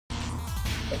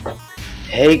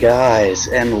Hey guys,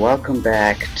 and welcome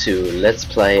back to Let's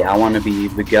Play I Wanna Be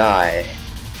the Guy.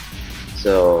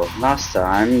 So, last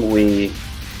time we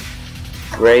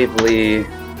bravely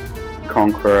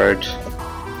conquered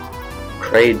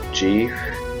Great Chief.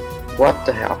 What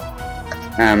the hell?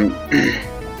 And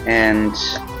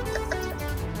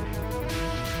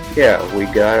yeah, we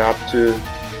got up to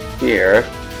here.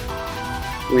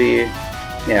 We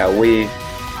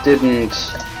didn't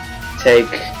take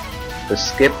the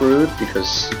skip route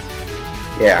because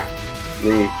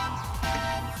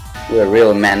we're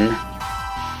real men.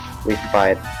 We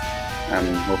fight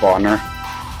with honor.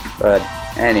 But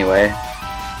anyway,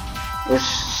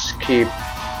 let's keep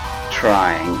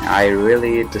trying. I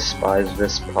really despise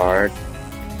this part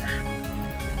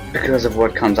because of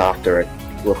what comes after it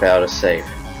without a save.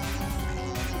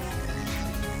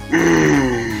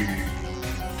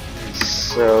 It's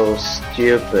so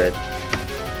stupid.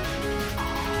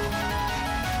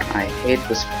 I hate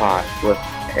this part with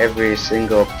every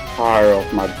single part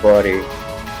of my body.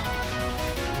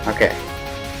 Okay.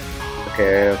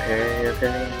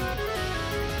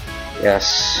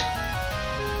 Yes.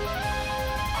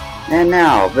 And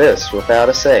now this without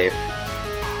a save.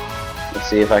 Let's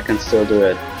see if I can still do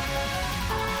it.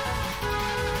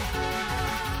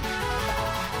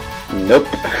 Nope.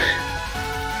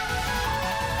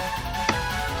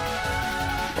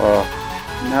 Oh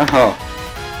no.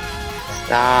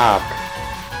 Stop.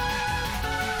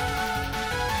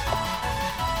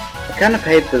 I kind of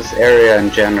hate this area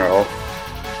in general.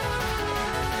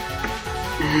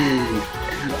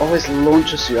 It always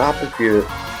launches you up if you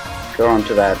go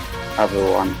onto that other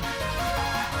one.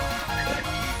 Okay.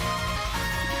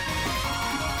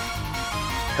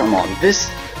 Come on, this...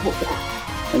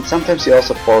 And sometimes he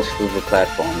also falls through the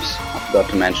platforms. I forgot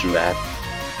to mention that.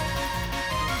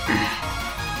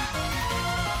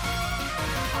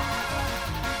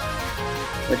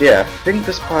 But yeah, I think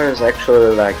this part is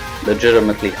actually like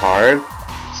legitimately hard.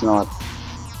 It's not...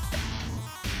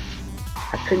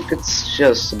 I think it's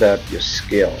just about your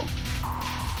skill.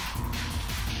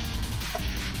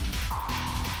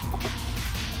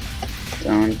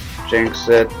 Don't jinx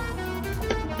it.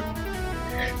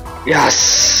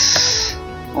 Yes!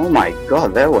 Oh my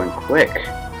god, that went quick.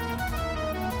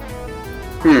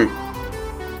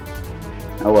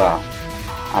 Oh well.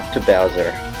 Up to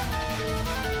Bowser.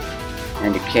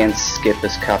 And you can't skip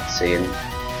his cutscene.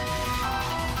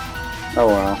 Oh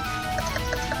well.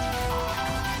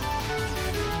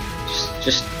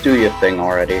 Just do your thing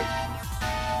already.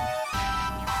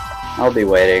 I'll be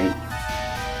waiting.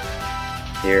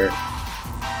 Here.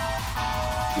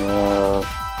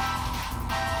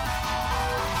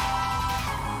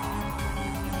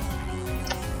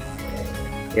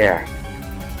 Yeah.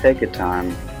 Take your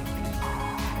time.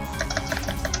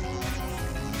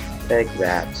 Take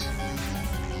that.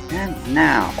 And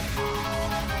now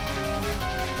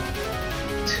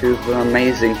to the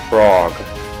amazing frog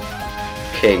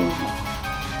king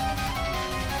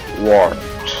Wart.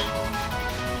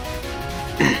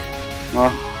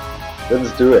 Well,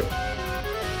 let's do it.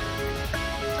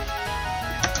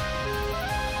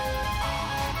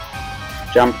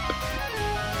 Jump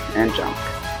and jump.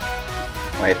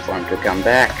 Wait for him to come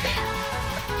back.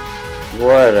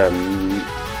 What a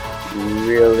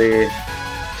really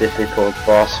difficult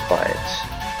boss fight.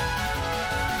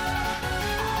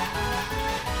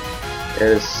 It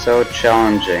is so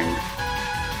challenging.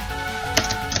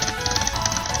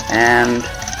 And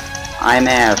I'm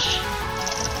Ash.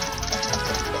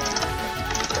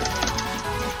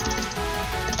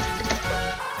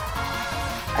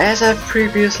 As I've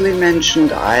previously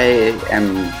mentioned, I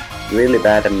am really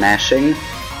bad at mashing.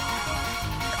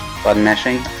 Button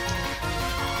mashing.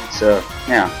 So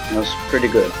yeah, that was pretty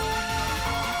good.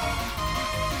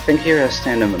 I think here I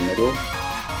stand in the middle.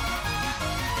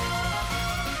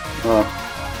 Well,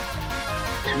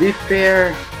 to be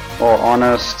fair or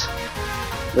honest,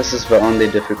 this is the only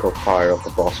difficult part of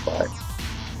the boss fight.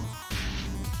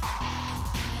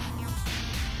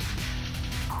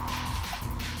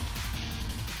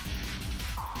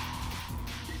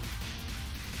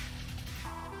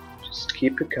 Just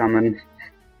keep it coming.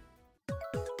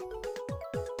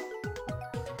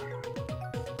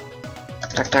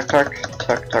 Tuck, tuck, tuck,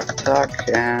 tuck, tuck, tuck,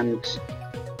 and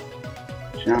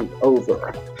jump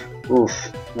over.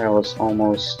 Oof, that was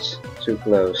almost too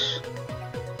close.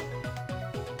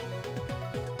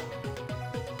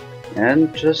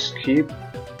 And just keep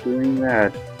doing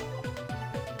that.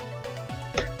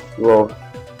 Whoa.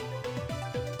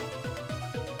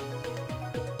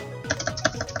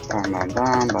 Bam, bam,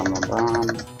 bam, bam, bam, bam.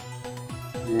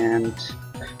 And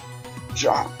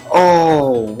jump.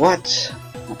 Oh, what?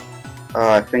 Oh,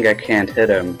 I think I can't hit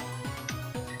him.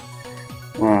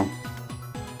 Well,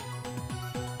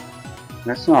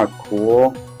 that's not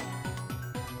cool.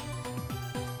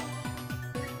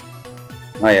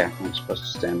 Oh yeah, I'm supposed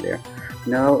to stand there.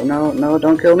 No, no, no,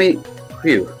 don't kill me!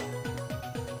 Phew.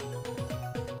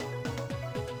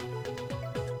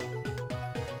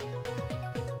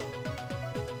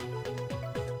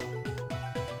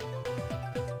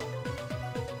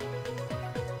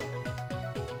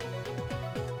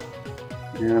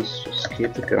 Yes, just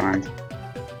keep it going.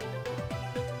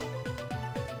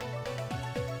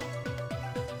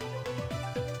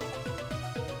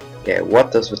 Okay,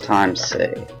 what does the time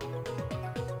say?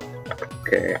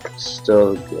 Okay,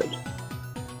 still good.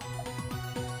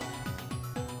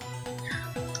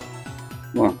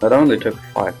 Well, that only took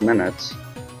 5 minutes.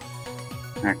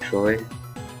 Actually,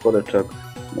 would have took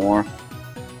more.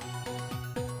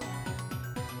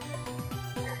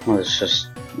 Well, it's just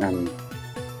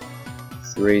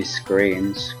 3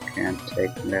 screens. Can't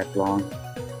take that long.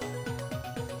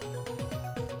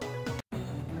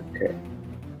 Okay.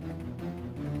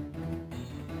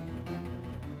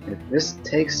 If this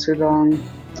takes too long,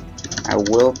 I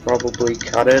will probably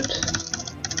cut it,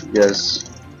 because,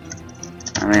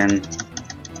 I mean,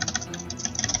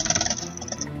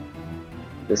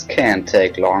 this can't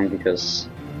take long because,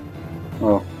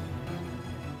 well,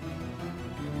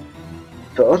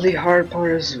 the only hard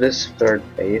part is this third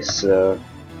phase, so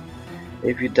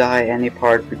if you die any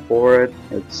part before it,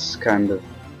 it's kind of,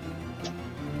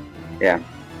 yeah,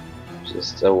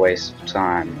 just a waste of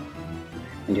time.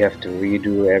 And you have to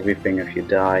redo everything if you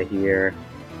die here.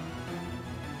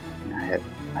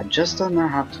 I just don't know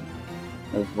how to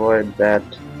avoid that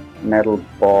metal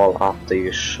ball after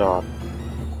you shot,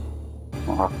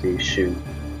 or after you shoot.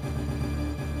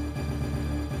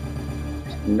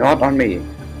 Not on me.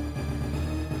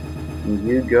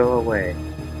 You go away.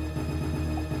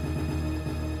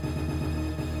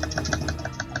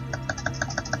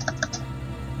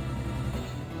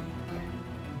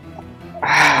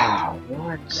 Ah,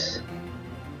 what?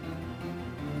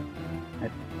 I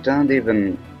don't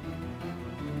even...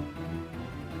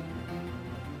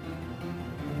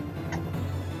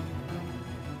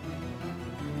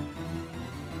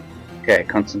 Okay,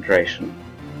 concentration.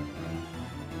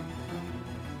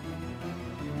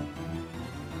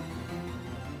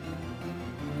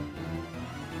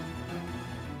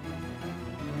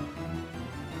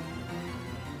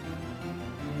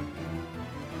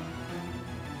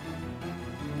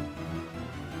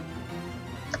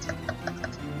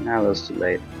 Now it's too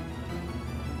late.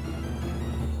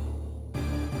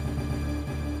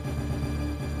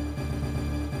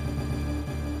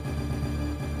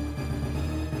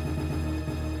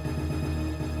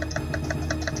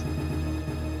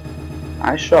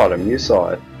 I shot him, you saw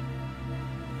it.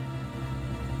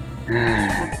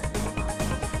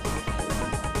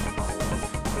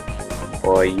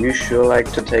 Boy, you sure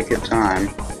like to take your time.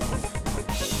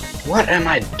 What am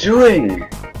I doing?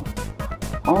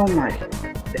 Oh my...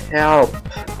 help!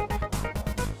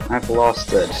 I've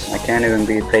lost it. I can't even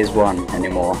beat phase 1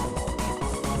 anymore.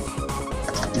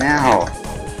 Now!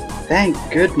 Thank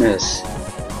goodness!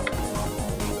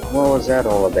 What was that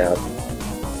all about?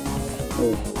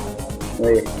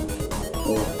 Wait.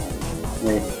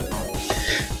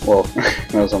 Whoa,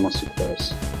 that was almost too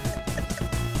close.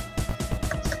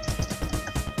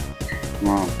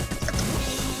 Wow.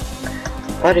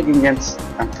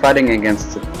 I'm fighting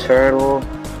against a turtle,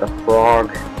 a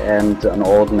frog, and an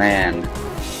old man.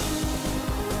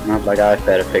 Not like I have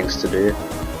better things to do.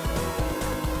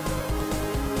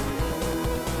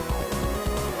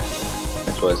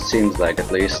 That's what it seems like,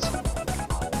 at least.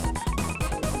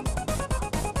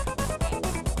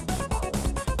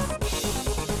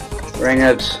 Bring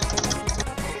it.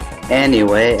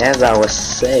 Anyway, as I was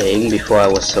saying before I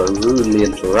was so rudely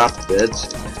interrupted,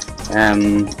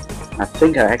 I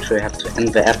think I actually have to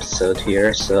end the episode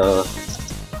here, so...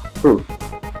 Whew.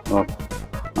 Well,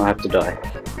 I'll have to die.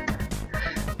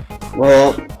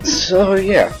 Well, so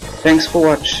yeah, thanks for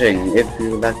watching. If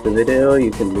you liked the video,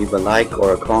 you can leave a like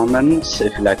or a comment.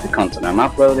 If you like the content I'm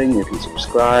uploading, you can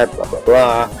subscribe, blah blah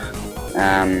blah.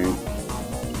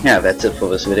 Yeah, that's it for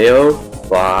this video.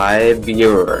 Bye,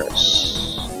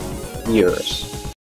 viewers.